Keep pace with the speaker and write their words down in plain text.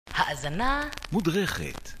האזנה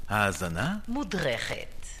מודרכת. האזנה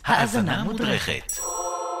מודרכת. האזנה מודרכת.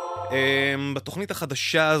 בתוכנית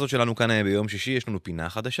החדשה הזאת שלנו כאן ביום שישי יש לנו פינה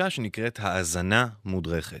חדשה שנקראת האזנה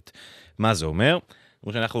מודרכת. מה זה אומר?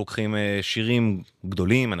 כמו שאנחנו לוקחים שירים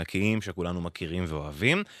גדולים, ענקיים, שכולנו מכירים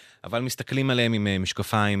ואוהבים, אבל מסתכלים עליהם עם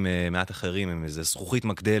משקפיים מעט אחרים, עם איזו זכוכית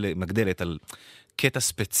מגדלת על קטע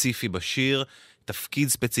ספציפי בשיר, תפקיד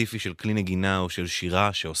ספציפי של כלי נגינה או של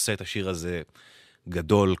שירה שעושה את השיר הזה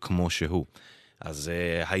גדול כמו שהוא. אז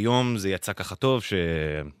היום זה יצא ככה טוב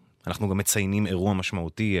שאנחנו גם מציינים אירוע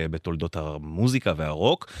משמעותי בתולדות המוזיקה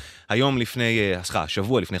והרוק. היום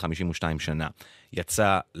שבוע לפני 52 שנה,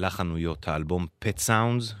 יצא לחנויות האלבום Pet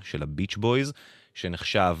Sounds של הביץ' בויז,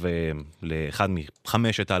 שנחשב לאחד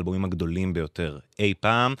מחמשת האלבומים הגדולים ביותר אי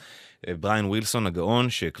פעם. בריין ווילסון הגאון,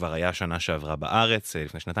 שכבר היה שנה שעברה בארץ,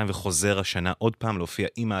 לפני שנתיים, וחוזר השנה עוד פעם להופיע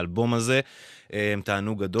עם האלבום הזה.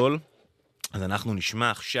 תענוג גדול. אז אנחנו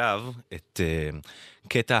נשמע עכשיו את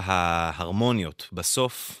קטע ההרמוניות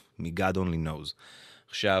בסוף מ-God Only Knows.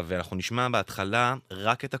 עכשיו אנחנו נשמע בהתחלה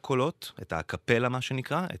רק את הקולות, את הקפלה מה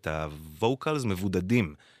שנקרא, את הווקלס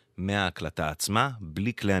מבודדים מההקלטה עצמה,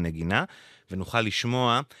 בלי כלי הנגינה, ונוכל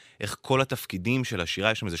לשמוע איך כל התפקידים של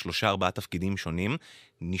השירה, יש שם איזה 3-4 תפקידים שונים,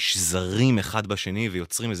 נשזרים אחד בשני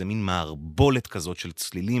ויוצרים איזה מין מערבולת כזאת של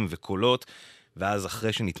צלילים וקולות, ואז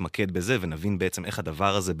אחרי שנתמקד בזה ונבין בעצם איך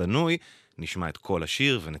הדבר הזה בנוי, נשמע את כל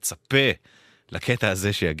השיר ונצפה לקטע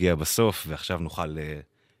הזה שיגיע בסוף, ועכשיו נוכל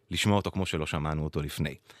לשמוע אותו כמו שלא שמענו אותו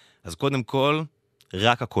לפני. אז קודם כל,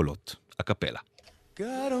 רק הקולות, הקפלה.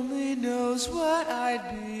 God only knows what I'd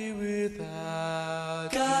be without.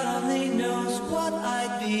 God only knows what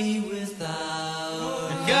I'd be without.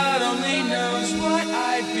 God only knows what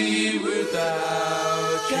I'd be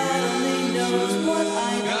without. God only knows what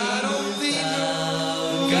I'd be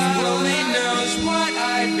without. God only knows what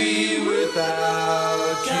I'd be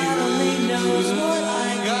without. God only knows what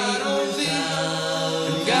I'd be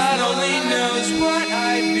without. God only knows what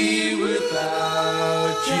I'd be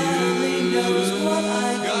without you.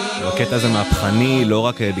 הקטע הזה מהפכני לא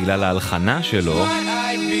רק בגלל ההלחנה שלו,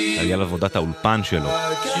 אלא בגלל עבודת האולפן שלו.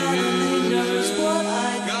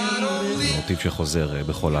 זה מוטיב שחוזר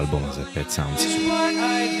בכל האלבום הזה, Pet Sounds.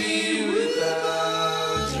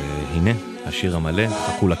 אז הנה, השיר המלא,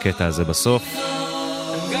 חכו לקטע הזה בסוף,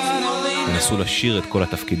 ונסו לשיר את כל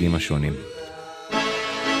התפקידים השונים.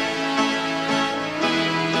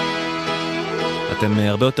 אתם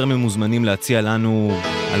הרבה יותר ממוזמנים להציע לנו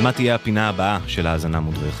על מה תהיה הפינה הבאה של האזנה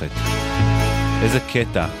מודרכת. איזה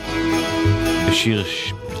קטע בשיר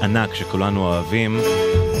ענק שכולנו אוהבים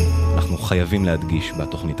אנחנו חייבים להדגיש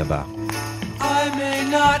בתוכנית הבאה. I may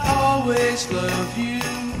not always love you,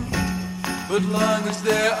 but long as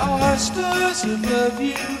there are stars above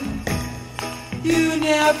you, you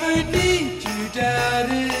never need to doubt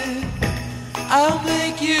it. I'll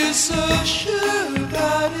make you so sure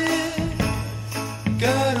about it.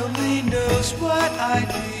 God only knows what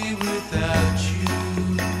I'd be without you.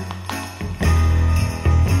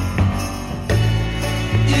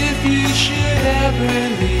 If you should ever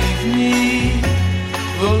leave me,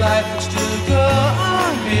 well, life would still go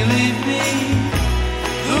on, believe me.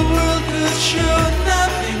 The world could show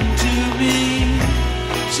nothing to me,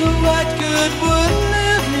 so what good would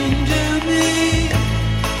living do me?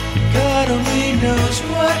 God only knows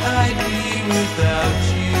what I'd be without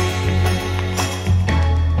you.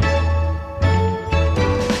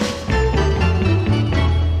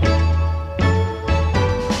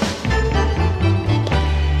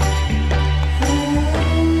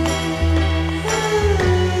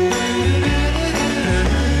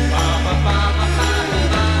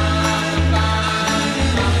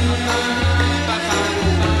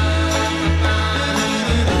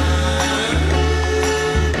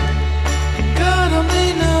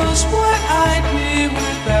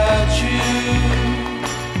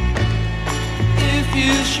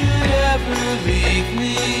 Leave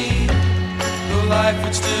me, the life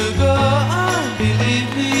would still go on, believe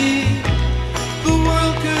me. The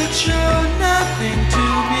world could show nothing to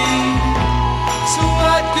me, so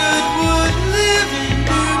what good would living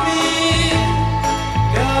do me?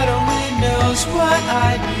 God only knows what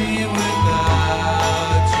I'd be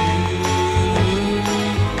without you.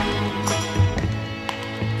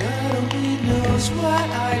 God only knows what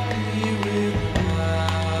I'd be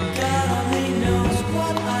without. God only knows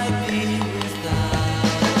what I'd be without.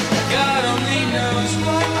 God only knows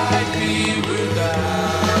what I'd be without.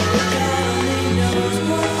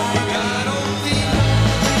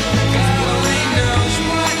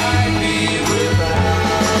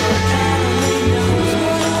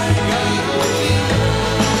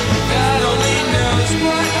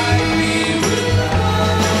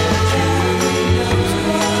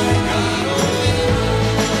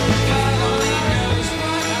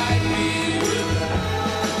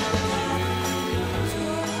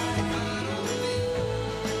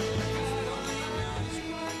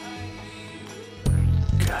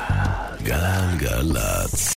 גלגלצ.